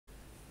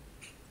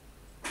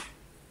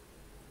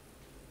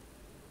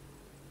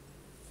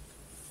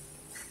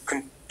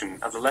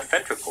contraction of the left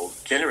ventricle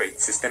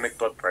generates systemic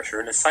blood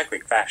pressure in a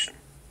cyclic fashion.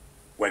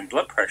 When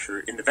blood pressure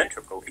in the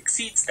ventricle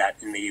exceeds that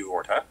in the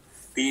aorta,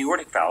 the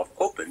aortic valve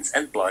opens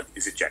and blood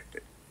is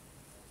ejected.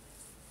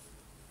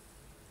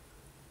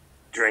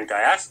 During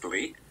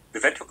diastole, the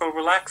ventricle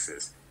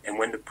relaxes, and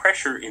when the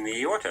pressure in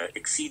the aorta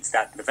exceeds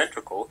that in the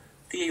ventricle,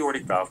 the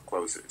aortic valve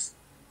closes.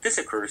 This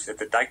occurs at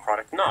the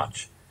dicrotic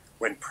notch,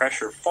 when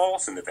pressure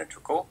falls in the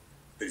ventricle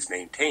but is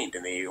maintained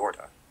in the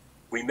aorta.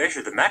 We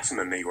measure the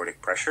maximum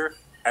aortic pressure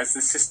as the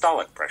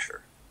systolic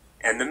pressure,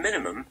 and the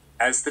minimum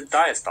as the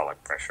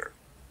diastolic pressure.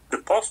 The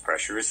pulse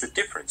pressure is the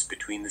difference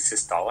between the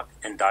systolic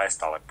and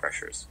diastolic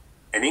pressures.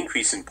 An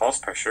increase in pulse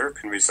pressure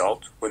can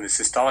result when the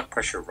systolic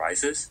pressure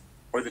rises,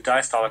 or the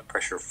diastolic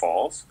pressure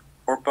falls,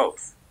 or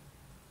both.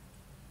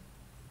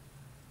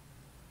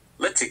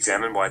 Let's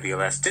examine why the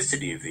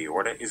elasticity of the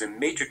aorta is a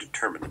major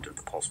determinant of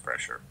the pulse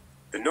pressure.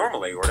 The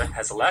normal aorta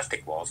has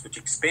elastic walls which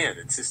expand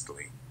in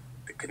systole.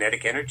 The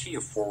kinetic energy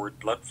of forward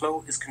blood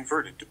flow is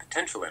converted to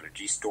potential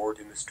energy stored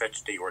in the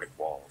stretched aortic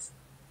walls.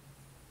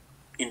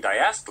 In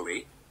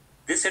diastole,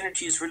 this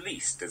energy is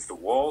released as the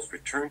walls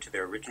return to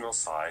their original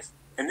size,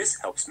 and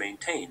this helps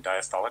maintain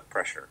diastolic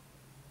pressure.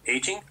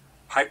 Aging,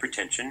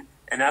 hypertension,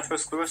 and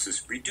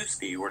atherosclerosis reduce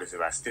the aorta's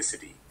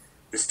elasticity.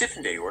 The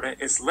stiffened aorta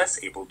is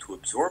less able to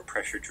absorb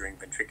pressure during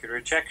ventricular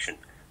ejection,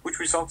 which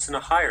results in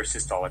a higher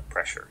systolic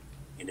pressure.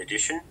 In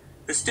addition,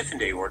 the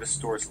stiffened aorta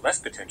stores less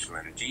potential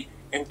energy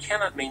and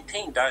cannot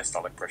maintain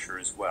diastolic pressure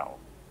as well.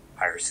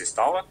 Higher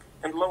systolic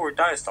and lower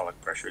diastolic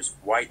pressures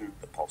widen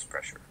the pulse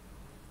pressure.